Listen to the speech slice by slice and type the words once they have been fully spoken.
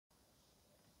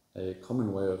A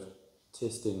common way of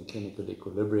testing chemical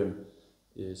equilibrium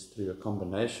is through a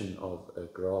combination of a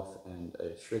graph and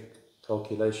a SREC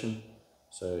calculation.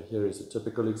 So here is a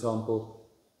typical example.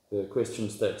 The question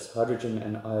states hydrogen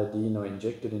and iodine are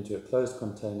injected into a closed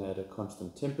container at a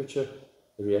constant temperature.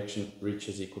 The reaction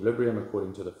reaches equilibrium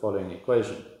according to the following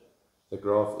equation. The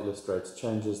graph illustrates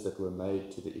changes that were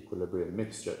made to the equilibrium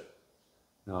mixture.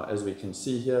 Now, as we can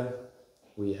see here,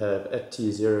 we have at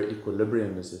T0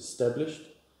 equilibrium is established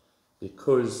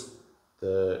because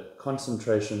the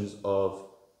concentrations of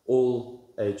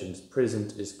all agents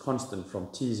present is constant from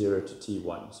T0 to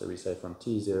T1. So we say from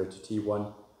T0 to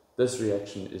T1, this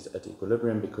reaction is at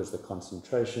equilibrium because the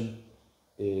concentration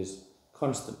is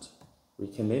constant. We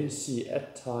can then see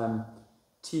at time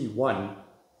T1,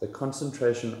 the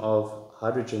concentration of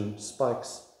hydrogen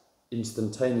spikes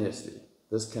instantaneously.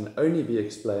 This can only be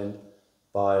explained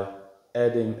by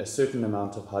adding a certain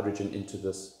amount of hydrogen into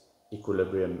this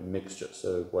equilibrium mixture.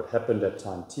 So what happened at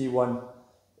time T1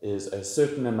 is a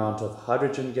certain amount of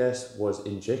hydrogen gas was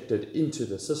injected into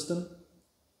the system.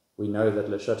 We know that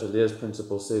Le Chatelier's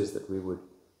principle says that we would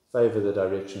favor the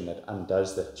direction that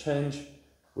undoes that change,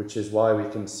 which is why we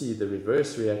can see the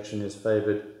reverse reaction is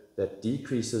favored that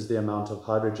decreases the amount of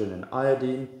hydrogen in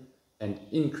iodine and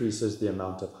increases the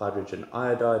amount of hydrogen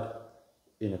iodide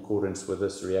in accordance with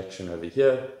this reaction over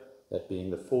here, that being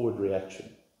the forward reaction.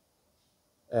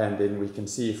 And then we can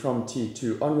see from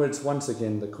T2 onwards, once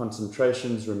again, the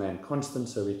concentrations remain constant,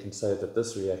 so we can say that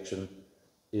this reaction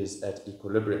is at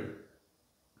equilibrium.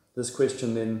 This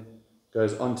question then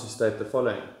goes on to state the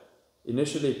following.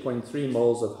 Initially, 0.3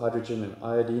 moles of hydrogen and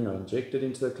iodine are injected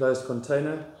into the closed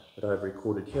container that I've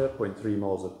recorded here, 0.3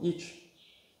 moles of each.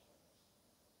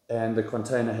 And the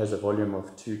container has a volume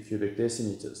of 2 cubic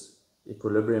decimeters.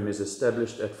 Equilibrium is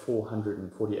established at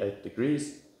 448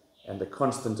 degrees. And the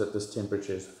constant at this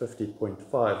temperature is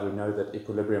 50.5. We know that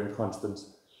equilibrium constants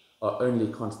are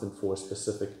only constant for a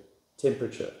specific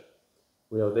temperature.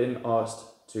 We are then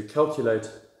asked to calculate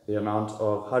the amount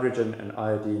of hydrogen and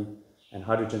iodine and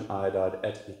hydrogen iodide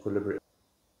at equilibrium.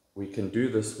 We can do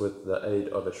this with the aid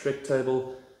of a SREC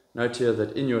table. Note here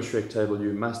that in your SREC table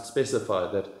you must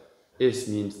specify that S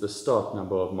means the start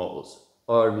number of moles,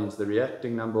 R means the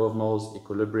reacting number of moles,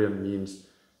 equilibrium means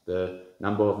the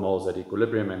number of moles at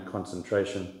equilibrium, and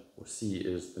concentration, or C,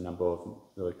 is the number of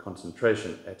the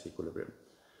concentration at equilibrium.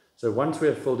 So once we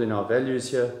have filled in our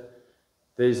values here,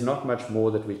 there's not much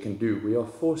more that we can do. We are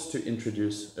forced to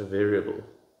introduce a variable.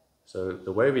 So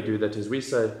the way we do that is we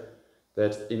say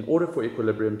that in order for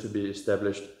equilibrium to be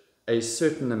established, a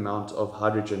certain amount of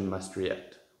hydrogen must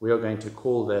react. We are going to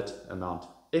call that amount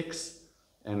X,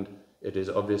 and it is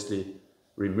obviously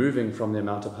removing from the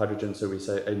amount of hydrogen, so we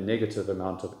say a negative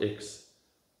amount of X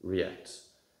reacts.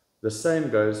 The same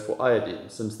goes for iodine.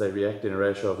 Since they react in a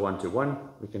ratio of 1 to 1,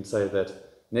 we can say that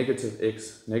negative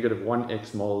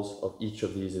 1x moles of each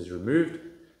of these is removed,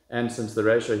 and since the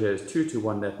ratio here is 2 to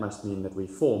 1, that must mean that we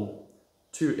form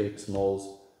 2x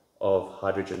moles of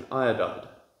hydrogen iodide.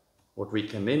 What we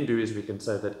can then do is we can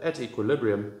say that at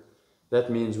equilibrium, that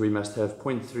means we must have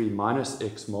 0.3 minus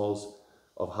x moles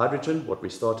of hydrogen, what we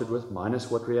started with,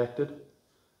 minus what reacted,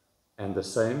 and the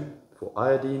same for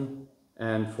iodine,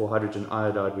 and for hydrogen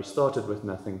iodide we started with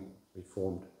nothing, we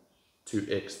formed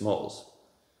 2x moles.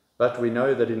 But we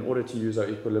know that in order to use our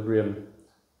equilibrium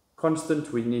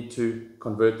constant, we need to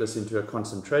convert this into a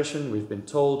concentration. We've been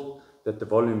told that the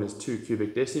volume is 2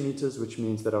 cubic decimeters, which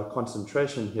means that our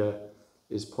concentration here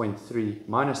is 0.3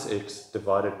 minus x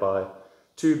divided by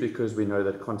 2, because we know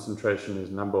that concentration is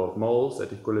number of moles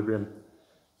at equilibrium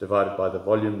divided by the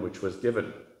volume which was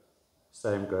given.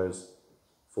 Same goes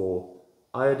for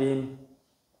iodine,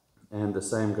 and the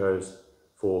same goes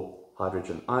for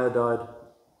hydrogen iodide.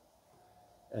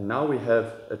 And now we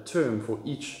have a term for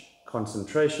each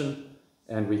concentration,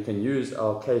 and we can use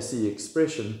our Kc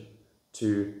expression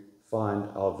to find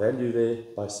our value there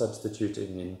by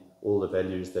substituting in all the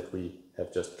values that we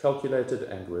have just calculated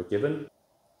and were given.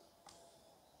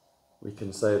 We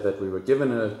can say that we were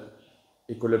given an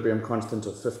equilibrium constant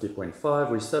of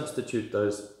 50.5. We substitute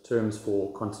those terms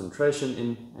for concentration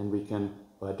in, and we can,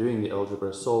 by doing the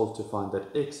algebra, solve to find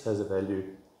that x has a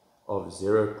value of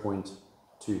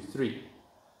 0.23.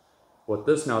 What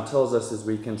this now tells us is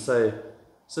we can say,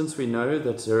 since we know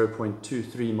that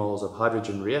 0.23 moles of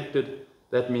hydrogen reacted,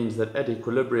 that means that at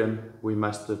equilibrium we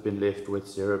must have been left with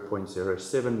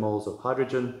 0.07 moles of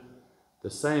hydrogen. The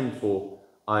same for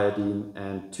iodine,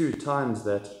 and 2 times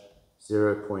that,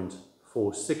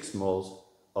 0.46 moles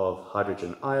of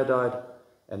hydrogen iodide,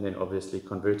 and then obviously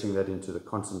converting that into the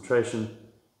concentration,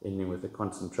 ending with a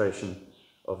concentration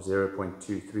of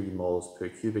 0.23 moles per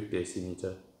cubic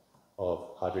decimeter of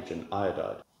hydrogen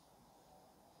iodide.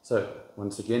 So,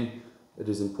 once again, it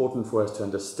is important for us to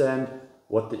understand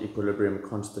what the equilibrium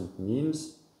constant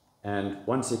means, and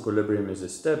once equilibrium is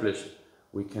established,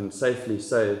 we can safely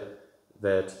say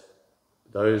that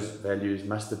those values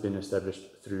must have been established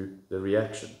through the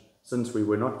reaction. Since we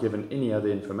were not given any other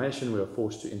information, we are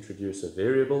forced to introduce a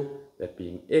variable, that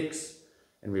being x,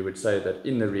 and we would say that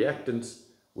in the reactants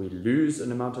we lose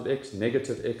an amount of x,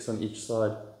 negative x on each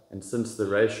side, and since the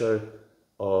ratio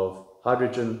of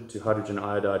hydrogen to hydrogen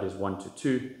iodide is 1 to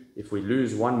 2, if we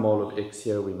lose 1 mole of x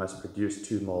here, we must produce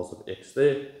 2 moles of x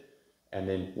there. And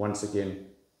then once again,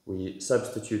 we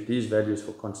substitute these values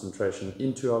for concentration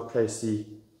into our Kc,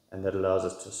 and that allows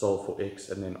us to solve for x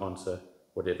and then answer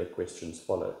whatever questions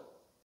follow.